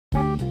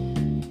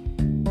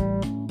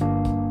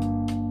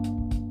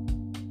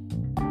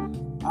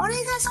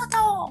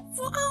Arigato,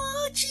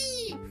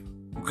 Fukuuchi!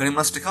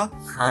 Wakarimashita ka?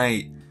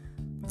 Hi.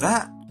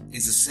 That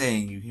is a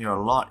saying you hear a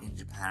lot in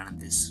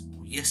Japan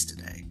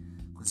yesterday.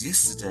 Because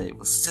yesterday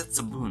was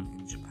Setsubun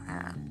in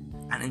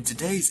Japan. And in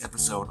today's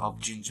episode of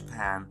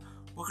JinJapan,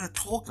 we're going to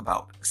talk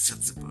about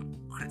Setsubun.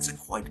 It's a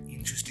quite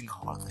interesting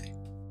holiday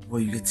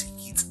where you get to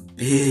eat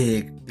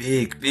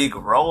big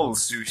roll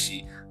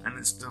sushi, and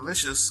it's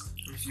delicious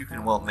if you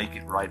can make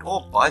it right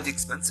or buy the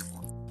expensive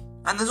one.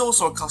 And there's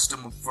also a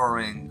custom of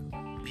throwing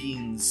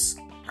beans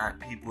at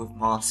people with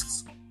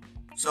masks,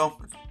 so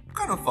it's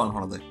kind of a fun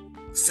holiday.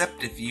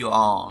 Except if you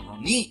are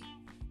Noni.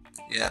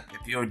 Yeah,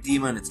 if you're a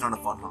demon, it's not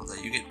a fun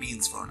holiday. You get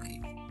beans thrown at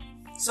you.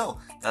 So,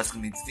 that's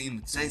going to be the theme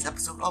of today's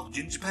episode of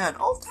JinJapan.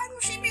 Oh,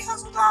 Tanoshimi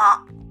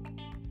Hazuda!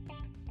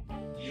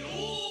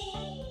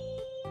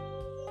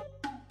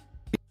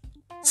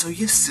 So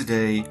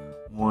yesterday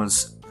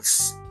was the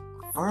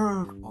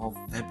 3rd of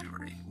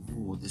February.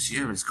 Ooh, this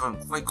year is going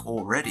quick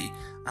already.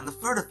 And the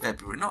 3rd of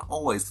February, not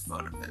always the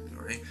 3rd of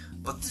February,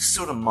 but this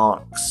sort of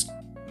marks,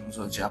 in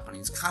the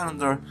Japanese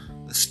calendar,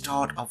 the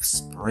start of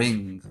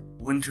spring.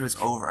 Winter is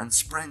over and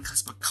spring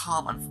has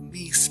become, and for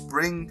me,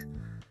 spring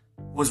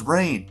was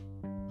rain.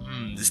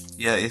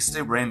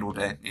 Yesterday rained all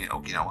day in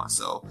Okinawa,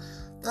 so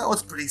that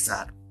was pretty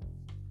sad.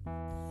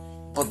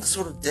 But the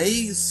sort of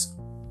days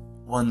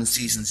when the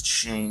seasons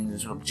change, the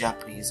sort of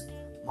Japanese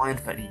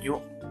mindset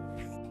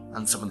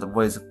and some of the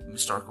ways of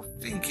historical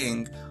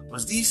thinking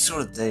was these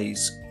sort of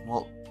days,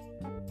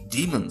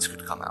 demons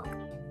could come out.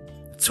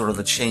 It's sort of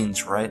the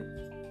change, right?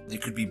 They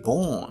could be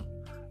born,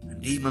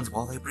 and demons,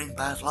 they bring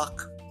bad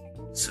luck.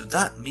 So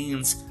that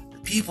means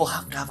that people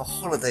have to have a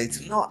holiday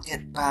to not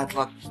get bad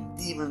luck from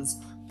demons,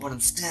 but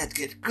instead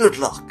get good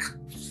luck.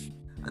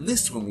 And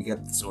this is when we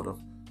get the sort of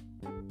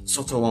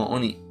Soto wa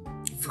Oni,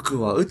 Fuku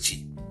wa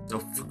Uchi. So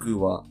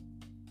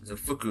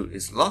Fuku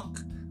is luck,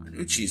 and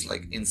Uchi is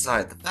like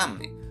inside the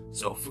family.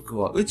 So Fuku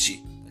wa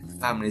Uchi, like the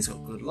family's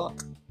got good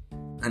luck.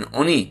 And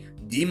Oni,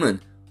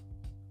 demon,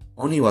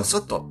 Oni wa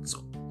Soto.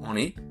 So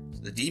Oni,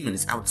 the demon,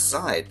 is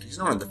outside. He's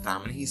not in the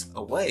family, he's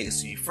away.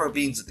 So you throw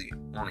beans at the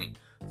Oni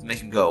to make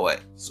him go away.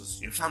 So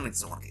your family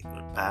doesn't want to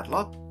get bad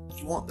luck,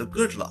 you want the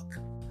good luck.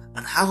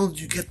 And how do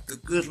you get the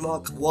good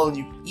luck? Well,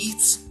 you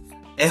eat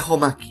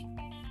Ehoumaki.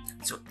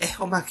 So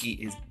Ehoumaki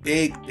is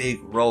big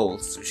roll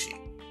sushi.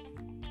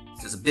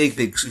 So it's a big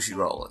sushi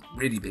roll, a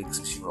really big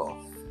sushi roll.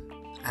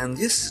 And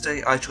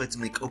yesterday I tried to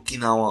make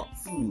Okinawa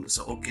food.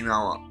 So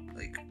Okinawa,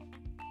 like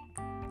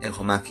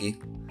Ehoumaki.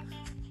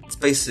 It's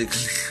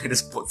basically, I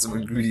just put some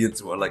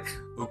ingredients that were like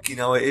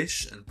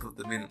Okinawa-ish and put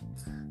them in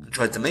and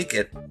tried to make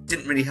it.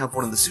 Didn't really have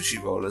one of the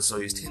sushi rollers, so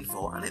I used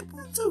tinfoil, and it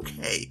went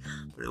okay.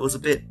 But it was a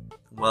bit,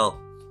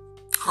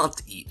 hard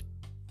to eat.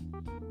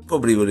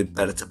 Probably would be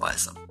better to buy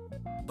some.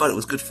 But it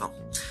was good fun.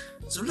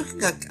 So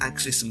looking at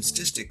actually some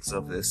statistics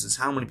of this is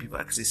how many people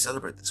actually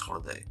celebrate this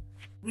holiday.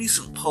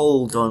 Recent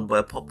poll done by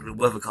a popular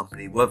weather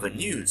company, Weather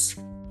News,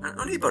 and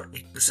only about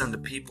 8%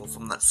 of people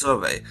from that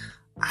survey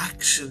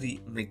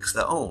actually makes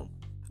their own.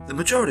 The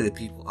majority of the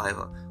people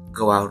either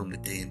go out on the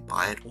day and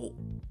buy it or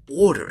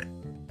order it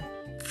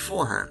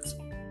beforehand.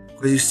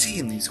 Because you see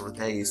in these sort of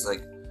days,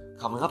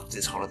 coming up to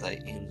this holiday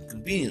in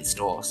convenience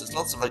stores, there's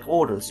lots of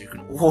orders. You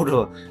can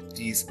order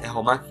these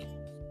Ehoumaki.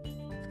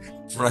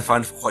 What I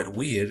find quite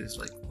weird is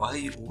why are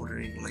you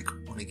ordering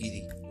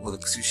onigiri or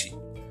sushi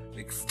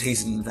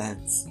days in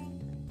advance?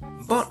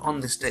 But on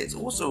this day, it's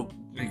also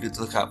really good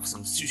to look out for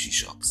some sushi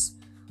shops.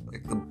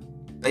 The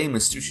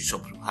famous sushi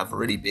shops have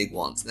really big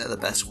ones. They're the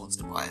best ones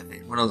to buy. I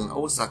think when I was in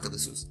Osaka,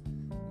 this was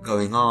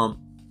going on.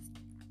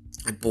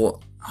 I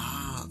bought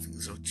I think it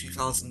was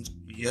 2,000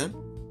 yen.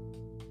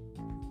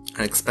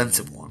 An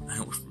expensive one,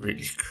 and it was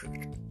really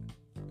good.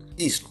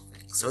 Decent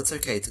thing, so it's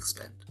okay to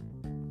spend.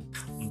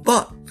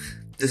 But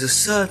there's a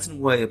certain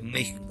way of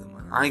making them,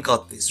 and I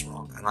got this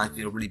wrong, and I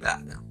feel really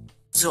bad now.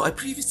 So I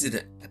previously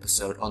did an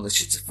episode on the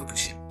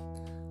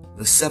Setsubun,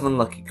 the 7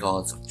 lucky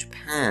gods of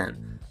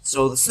Japan.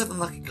 So the 7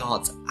 lucky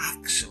gods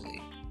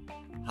actually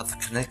have the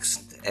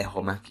connection to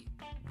Ehoumaki.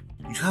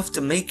 You have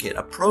to make it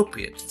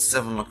appropriate to the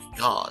 7 lucky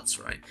gods,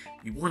 right?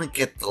 You want to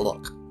get the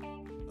luck.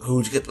 Who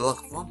would you get the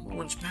luck from?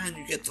 Well, in Japan,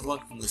 you get the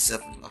luck from the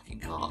 7 lucky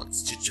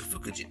gods,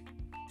 Chichifukujin.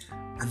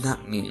 And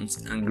that means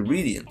an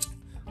ingredient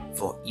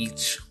for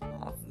each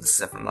of the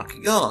 7 lucky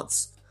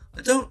gods.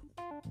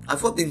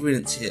 I've got the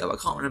ingredients here, but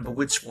I can't remember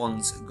which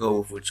ones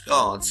go with which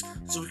gods,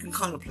 so we can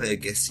kind of play a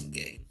guessing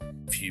game.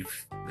 If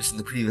you've listened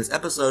to the previous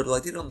episode, I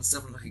did on the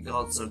 7 lucky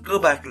gods, so go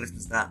back and listen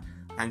to that,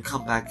 and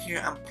come back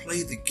here and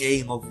play the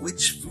game of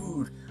which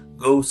food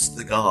goes to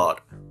the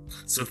god.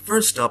 So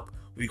first up,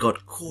 we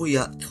got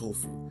Koya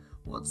tofu.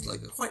 It's a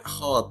quite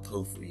hard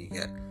tofu you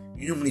get.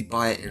 You normally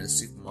buy it in a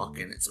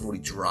supermarket and it's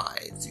already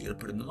dried, so you gotta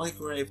put it in the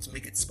microwave to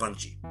make it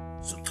spongy.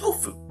 So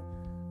tofu.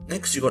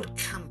 Next you got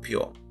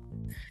Kampyo.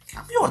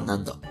 Kampyo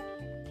nanda?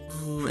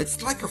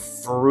 It's like a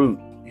fruit.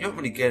 You don't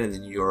really get it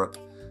in Europe.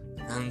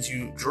 And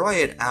you dry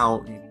it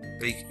out, and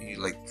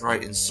you dry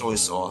it in soy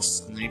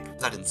sauce, and then you put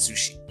that in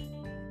sushi.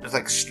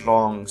 It's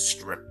long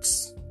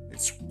strips.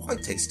 It's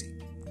quite tasty.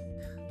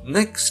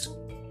 Next,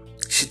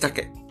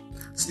 shiitake.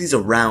 So these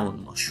are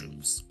round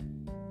mushrooms.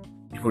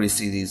 You probably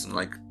see these in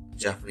like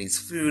Japanese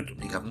food.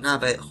 You have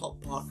nabe,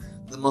 hot pot,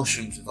 the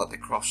mushrooms with like the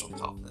cross on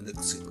top. They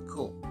look super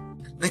cool.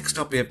 Next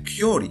up we have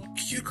kyori,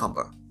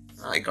 cucumber.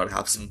 You gotta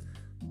have some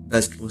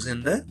vegetables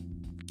in there.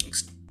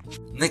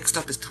 Next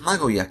up is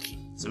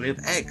tamagoyaki. So we have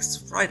eggs,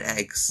 fried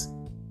eggs.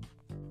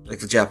 Like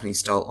the Japanese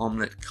style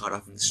omelette cut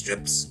up in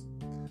strips.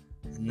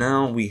 And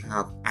now we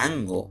have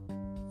ango.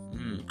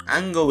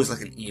 Ango is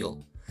like an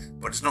eel.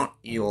 But it's not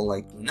eel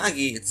like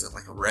unagi, it's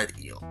like a red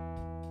eel.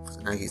 Because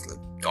unagi is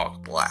like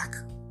dark black.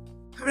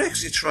 I haven't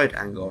actually tried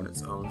ango on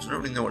its own, so I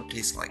don't really know what it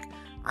tastes like.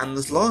 And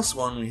this last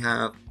one we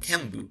have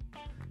tembu.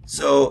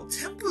 So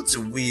tembu is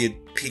a weird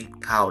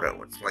pink powder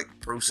with like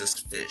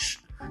processed fish.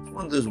 It's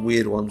one of those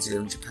weird ones here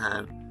in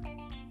Japan.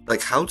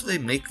 Like, how do they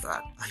make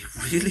that? I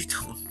really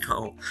don't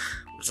know.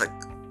 It's like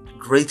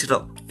grated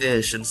up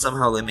fish and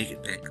somehow they make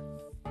it pink.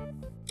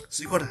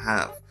 So you gotta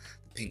have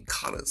the pink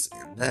colours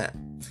in there.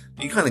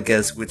 You kind of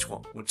guess which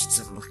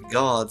 7 lucky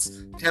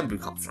gods tembu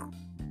comes from.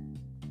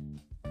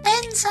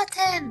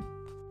 Benzaten!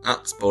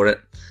 Spoiled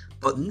it.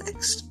 But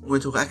next, we're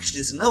going to talk actually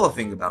there's another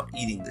thing about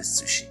eating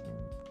this sushi.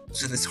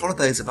 So this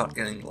holiday is about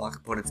getting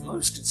luck, but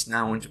it's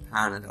now in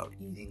Japan about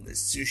eating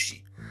this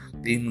sushi,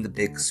 being the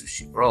big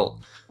sushi roll.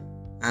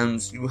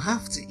 And you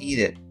have to eat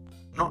it,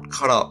 not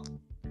cut up,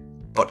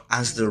 but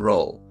as the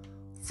roll,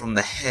 from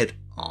the head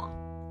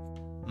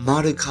on.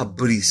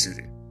 Marukaburi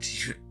suru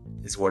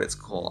is what it's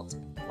called,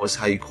 or is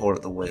how you call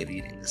it the way of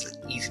eating. It's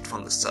like eat it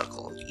from the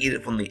circle, you eat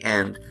it from the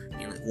end,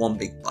 in like one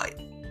big bite.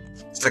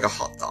 It's like a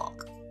hot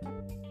dog.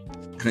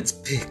 And it's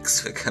big,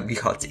 so it can be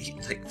hard to eat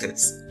like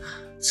this.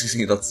 So you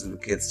see lots of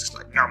kids just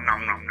like, nom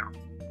nom nom nom.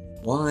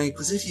 Why?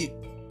 Because if you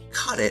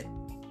cut it,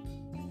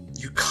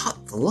 you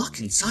cut the luck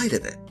inside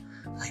of it.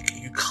 Like,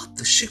 you cut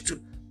the shit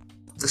to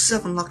the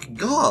 7 lucky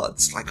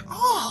gods. Like,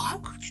 oh, how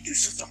could you do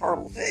such a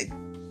horrible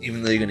thing?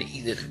 Even though you're going to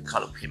eat it and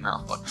cut up your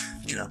mouth, but,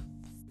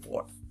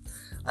 what?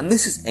 And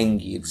this is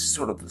engi. It's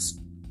sort of this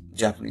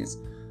Japanese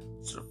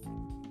sort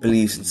of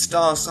beliefs in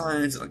star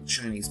signs, like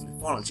Chinese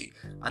mythology.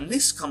 And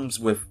this comes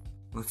with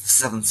the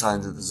 7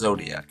 signs of the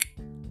zodiac.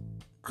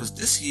 Because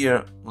this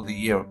year, well, the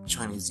year of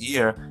Chinese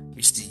year,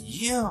 is the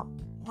year,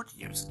 what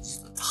year is it? It's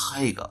the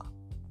tiger.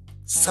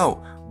 So,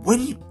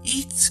 when you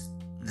eat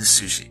the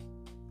sushi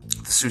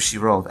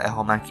roll, the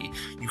Ehoumaki,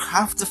 you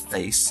have to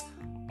face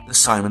the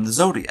sign of the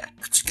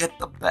zodiac to get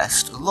the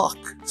best luck.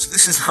 So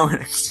this is how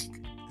it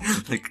actually,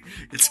 like,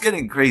 it's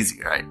getting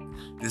crazy, right?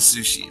 This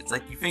sushi, it's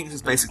like, you think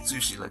it's basic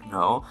sushi, like,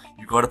 no,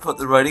 you gotta put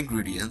the right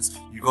ingredients,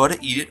 you gotta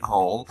eat it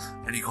whole,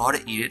 and you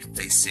gotta eat it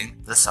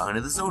facing the sign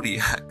of the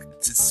zodiac.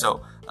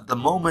 So, at the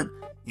moment,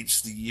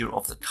 it's the year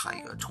of the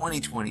tiger,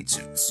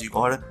 2022, so you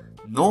gotta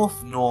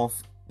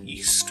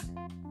north-northeast.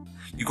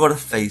 You gotta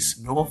face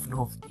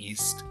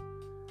north-northeast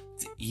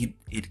to eat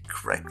it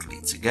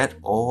correctly, to get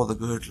all the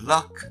good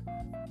luck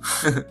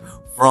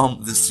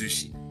from the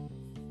sushi.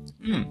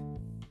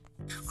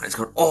 But it's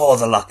got all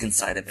the luck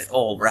inside of it,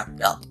 all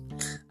wrapped up.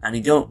 And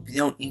you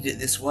don't eat it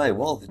this way.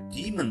 Well, the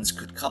demons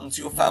could come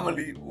to your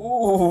family.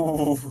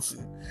 Ooh.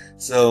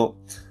 So,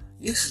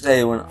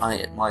 yesterday when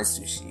I ate my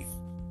sushi,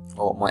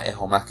 or my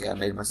Ehoumaki I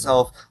made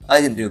myself,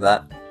 I didn't do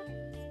that.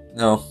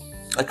 No,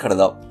 I cut it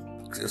up.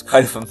 It was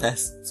kind of a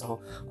mess, so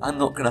I'm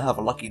not going to have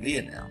a lucky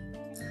year now.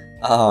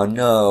 Oh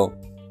no,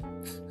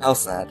 how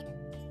sad.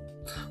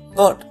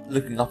 But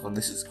looking up on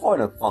this is quite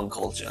a fun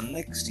culture, and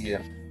next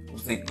year I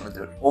think we're going to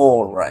do it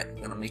all right. We're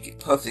going to make it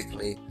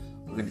perfectly,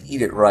 we're going to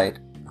eat it right.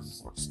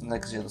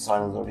 Next year the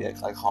sign of the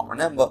zodiac I can't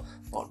remember,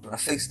 but we're going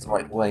to face it the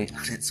right way,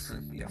 and it's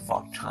going to be a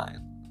fun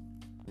time.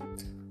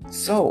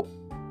 So,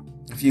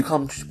 if you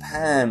come to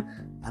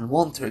Japan and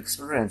want to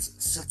experience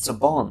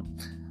Setsubun,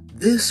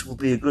 this will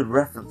be a good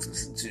reference to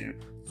listen to,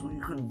 so you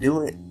can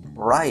do it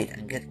right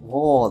and get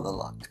all the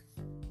luck.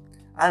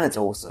 And it's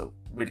also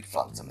really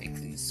fun to make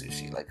these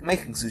sushi. Like,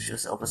 making sushi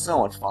yourself is so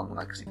much fun than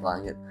actually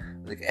buying it.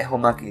 Like,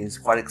 Ehoumaki is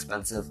quite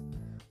expensive in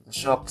the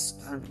shops,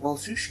 and, well,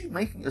 sushi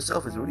making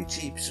yourself is really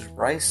cheap. It's just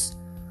rice,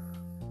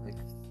 like,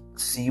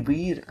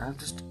 seaweed, and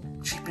just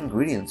cheap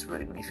ingredients,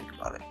 really, when you think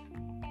about it.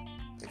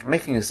 Like,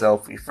 making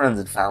yourself for your friends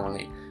and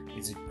family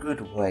is a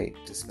good way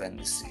to spend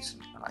this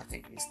season. I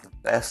think it's the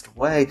best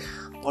way,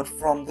 but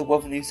from the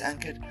Weather News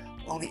anchored,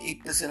 only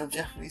 8% of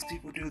Japanese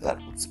people do that.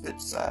 It's a bit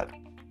sad.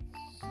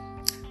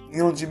 日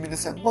本人皆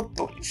さんもっ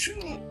と一緒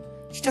に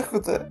したく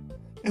て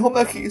恵方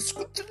巻き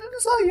作ってくだ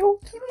さいよ。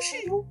楽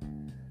しいよ。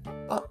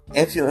But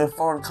if you're in a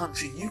foreign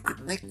country, you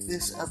could make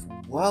this as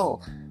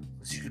well.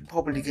 Because you could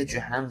probably get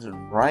your hands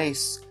on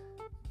rice,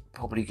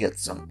 probably get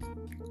some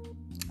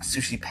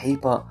sushi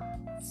paper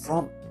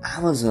from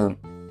Amazon.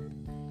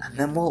 And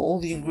then, well, all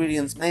the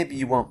ingredients, maybe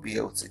you won't be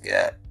able to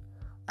get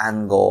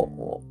ango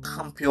or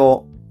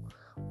kampyo,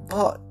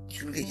 but you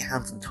can get your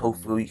hands on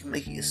tofu, you can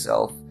make it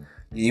yourself.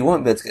 You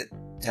won't be able to get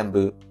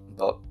tembu,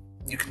 but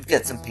you can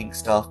get some pink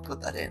stuff,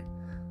 put that in,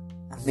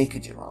 and make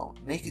it your own.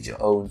 Make it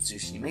your own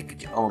sushi, make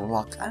it your own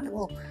luck. And,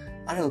 well,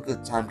 I know a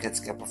good time to get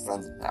together with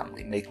friends and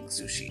family. Making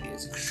sushi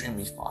is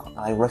extremely fun, and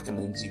I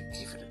recommend you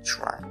give it a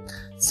try.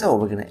 So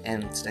we're going to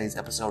end today's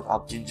episode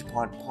of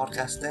JinJapan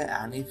Podcast there,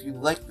 and if you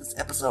like this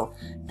episode,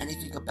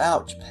 anything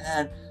about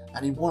Japan,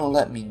 and you want to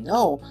let me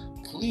know,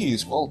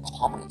 please,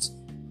 comment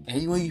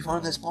anywhere you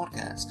find this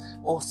podcast,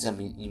 or send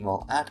me an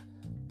email at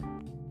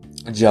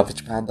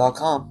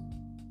job@japan.com.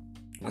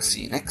 We'll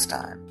see you next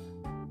time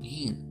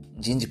in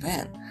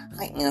JinJapan.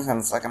 はい、皆さ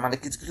ん、最後まで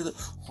聞いてくれて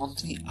本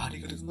当にあ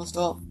りがとうございまし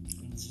た。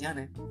じゃあ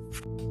ね。